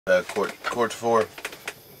Quarter to 4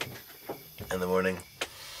 in the morning,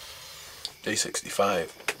 day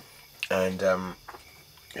 65, and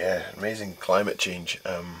yeah, amazing climate change.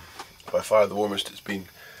 By far the warmest it's been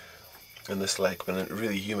in this lake, but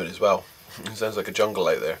really humid as well. It sounds like a jungle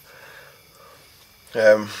out there.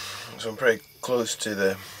 So I'm pretty close to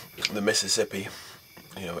the Mississippi,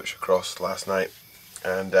 which I crossed last night,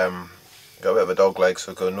 and got a bit of a dog leg,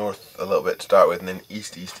 so go north a little bit to start with, and then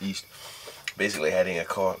east, basically heading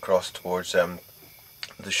across towards the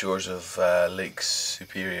shores of Lake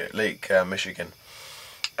Michigan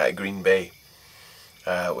at Green Bay,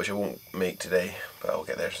 which I won't make today, but I'll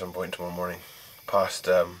get there at some point tomorrow morning, past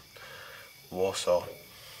Wausau.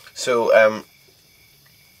 So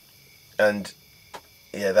and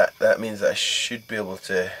yeah, that means that I should be able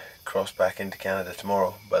to cross back into Canada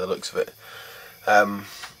tomorrow by the looks of it. I'm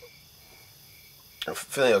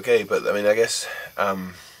feeling okay, but I mean, I guess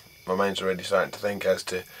my mind's already starting to think as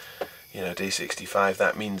to, day 65.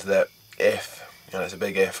 That means that if, and it's a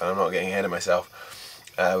big if, and I'm not getting ahead of myself,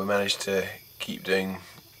 we manage to keep doing,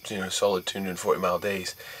 solid 240-mile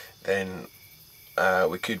days, then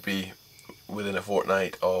we could be within a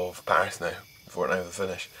fortnight of Paris now, a fortnight of the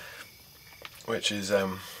finish, which is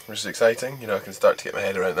exciting. I can start to get my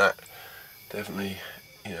head around that. Definitely,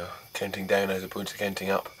 counting down as opposed to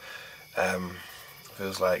counting up.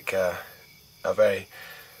 Feels like a very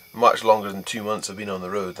much longer than 2 months I've been on the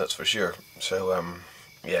road, that's for sure. So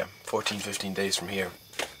yeah, 14-15 days from here.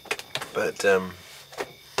 But yeah,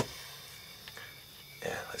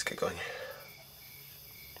 let's get going.